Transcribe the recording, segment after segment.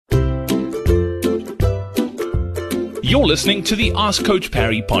You're listening to the Ask Coach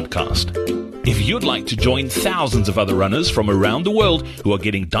Parry podcast. If you'd like to join thousands of other runners from around the world who are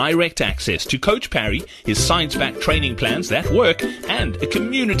getting direct access to Coach Parry, his science-backed training plans that work, and a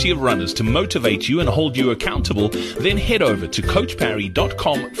community of runners to motivate you and hold you accountable, then head over to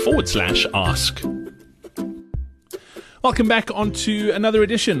coachparry.com/ask. Welcome back onto another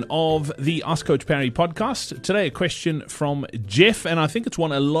edition of the Ask Coach Parry podcast. Today, a question from Jeff, and I think it's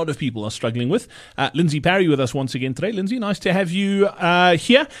one a lot of people are struggling with. Lindsay Parry with us once again today. Lindsay, nice to have you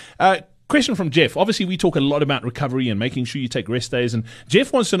here. Question from Jeff. Obviously, we talk a lot about recovery and making sure you take rest days. And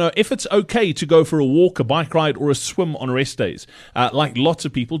Jeff wants to know if it's okay to go for a walk, a bike ride, or a swim on rest days. Like lots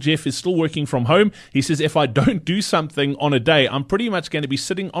of people, Jeff is still working from home. He says, if I don't do something on a day, I'm pretty much going to be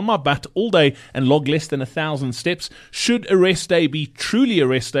sitting on my butt all day and log less than 1,000 steps. Should a rest day be truly a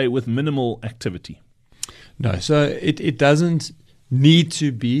rest day with minimal activity? No, so it doesn't need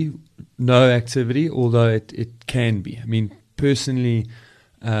to be no activity, although it can be. I mean, personally,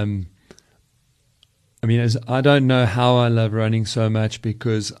 as I don't know how I love running so much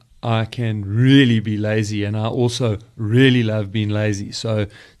because I can really be lazy, and I also really love being lazy. So,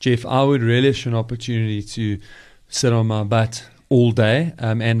 Jeff, I would relish an opportunity to sit on my butt all day,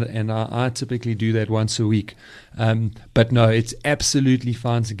 and I typically do that once a week. But no, it's absolutely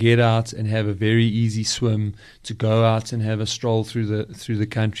fine to get out and have a very easy swim, to go out and have a stroll through the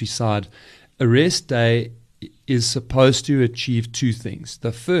countryside. A rest day is supposed to achieve two things.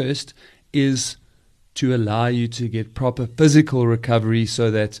 The first is to allow you to get proper physical recovery so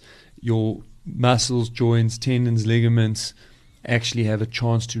that your muscles, joints, tendons, ligaments actually have a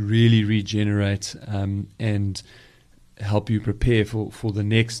chance to really regenerate and help you prepare for the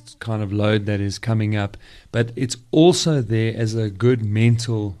next kind of load that is coming up. But it's also there as a good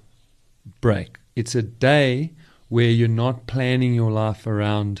mental break. It's a day where you're not planning your life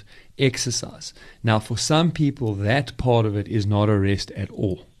around exercise. Now, for some people, that part of it is not a rest at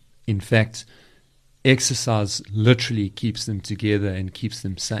all. In fact, exercise literally keeps them together and keeps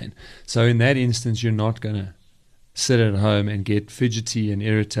them sane. So in that instance, you're not going to sit at home and get fidgety and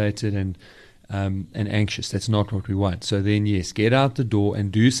irritated and anxious. That's not what we want. So then, yes, get out the door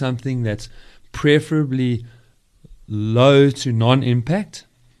and do something that's preferably low to non-impact,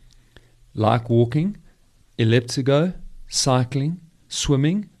 like walking, elliptigo, cycling,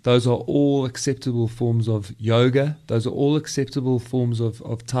 swimming. Those are all acceptable forms of yoga. Those are all acceptable forms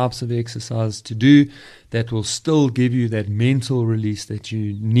of types of exercise to do that will still give you that mental release that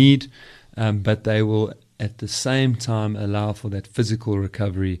you need, but they will at the same time allow for that physical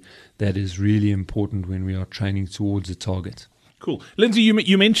recovery that is really important when we are training towards a target. Cool. Lindsay,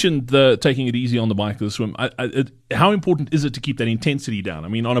 you mentioned taking it easy on the bike or the swim. How important is it to keep that intensity down? I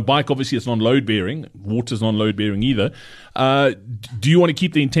mean, on a bike, obviously, it's non-load bearing. Water's non-load bearing either. Do you want to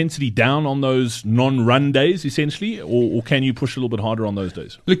keep the intensity down on those non-run days, essentially, or can you push a little bit harder on those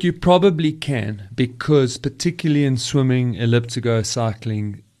days? Look, you probably can, because particularly in swimming, elliptigo,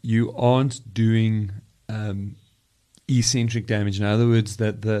 cycling, you aren't doing eccentric damage. In other words,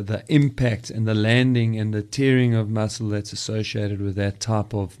 that the impact and the landing and the tearing of muscle that's associated with that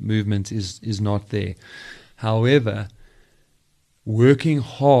type of movement is not there. However, working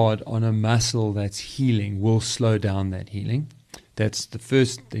hard on a muscle that's healing will slow down that healing. That's the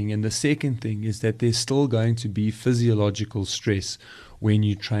first thing. And the second thing is that there's still going to be physiological stress when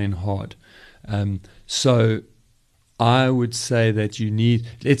you train hard. So I would say that you need,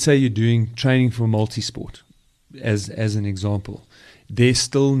 let's say you're doing training for multi-sport, as an example, there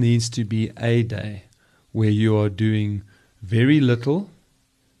still needs to be a day where you are doing very little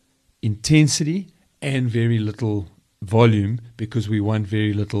intensity and very little volume, because we want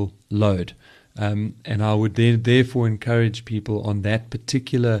very little load. And I would therefore encourage people on that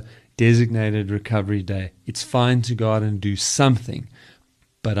particular designated recovery day, it's fine to go out and do something,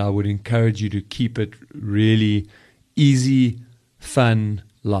 but I would encourage you to keep it really easy, fun,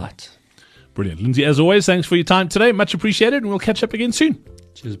 light. Brilliant. Lindsay, as always, thanks for your time today. Much appreciated, and we'll catch up again soon.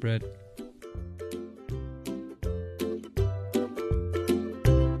 Cheers, Brad.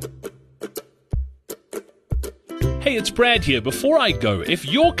 Hey, it's Brad here. Before I go, if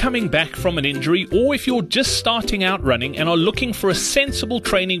you're coming back from an injury, or if you're just starting out running and are looking for a sensible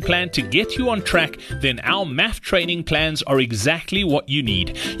training plan to get you on track, then our MAF training plans are exactly what you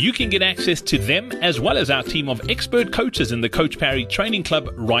need. You can get access to them as well as our team of expert coaches in the Coach Parry Training Club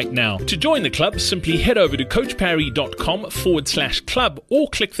right now. To join the club, simply head over to coachparry.com/club or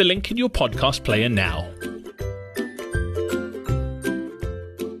click the link in your podcast player now.